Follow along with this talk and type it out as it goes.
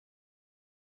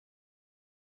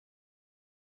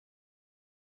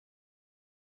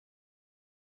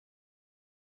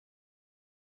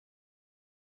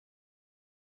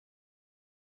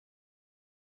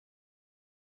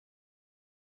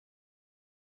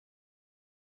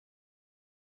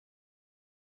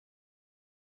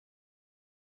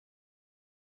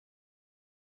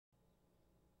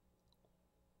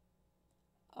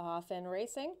Off and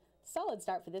racing. Solid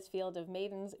start for this field of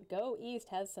maidens. Go East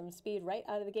has some speed right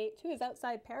out of the gate. To his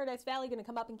outside, Paradise Valley going to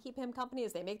come up and keep him company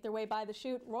as they make their way by the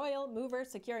chute. Royal Mover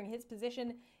securing his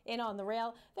position in on the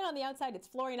rail. Then on the outside, it's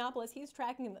Florianopolis. He's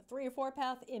tracking in the 3 or 4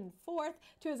 path in 4th.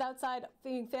 To his outside,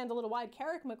 being fanned a little wide,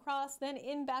 Carrick Macross. Then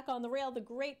in back on the rail, the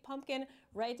Great Pumpkin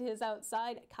right to his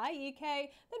outside, Kai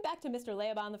EK. Then back to Mr.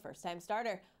 Leoban, the first-time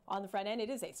starter. On the front end, it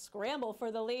is a scramble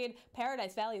for the lead.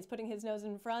 Paradise Valley is putting his nose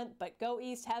in front, but Go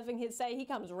East having his say. He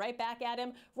comes right back at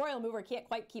him. Royal Mover can't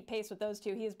quite keep pace with those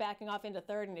two. He is backing off into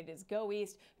 3rd, and it is Go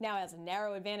East now has a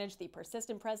narrow advantage. The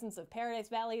persistent presence of Paradise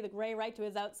Valley, the gray right to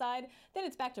his outside. Then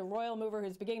it's back to Royal Mover,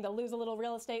 who's beginning to lose a little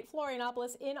real estate.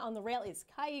 Florianopolis in on the rail is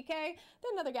Kai Then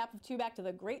another gap of 2 back to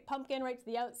the Great Pumpkin right to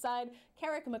the outside.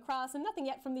 Carrick Macross, and nothing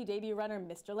yet from the debut runner,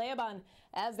 Mr. Leoban.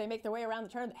 As they make their way around the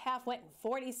turn, the half went in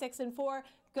 46-4.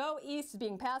 Go East is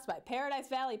being passed by Paradise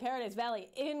Valley. Paradise Valley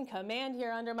in command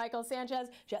here under Michael Sanchez.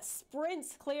 Just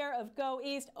sprints clear of Go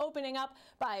East, opening up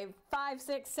by 5,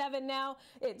 6, 7 now.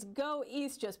 It's Go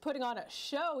East just putting on a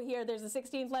show here. There's a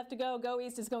 16th left to go. Go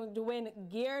East is going to win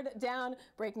geared down,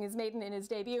 breaking his maiden in his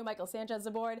debut. Michael Sanchez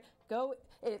aboard.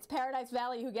 It's Paradise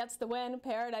Valley who gets the win.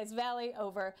 Paradise Valley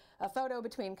over a photo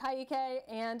between Kai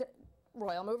and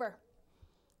Royal Mover.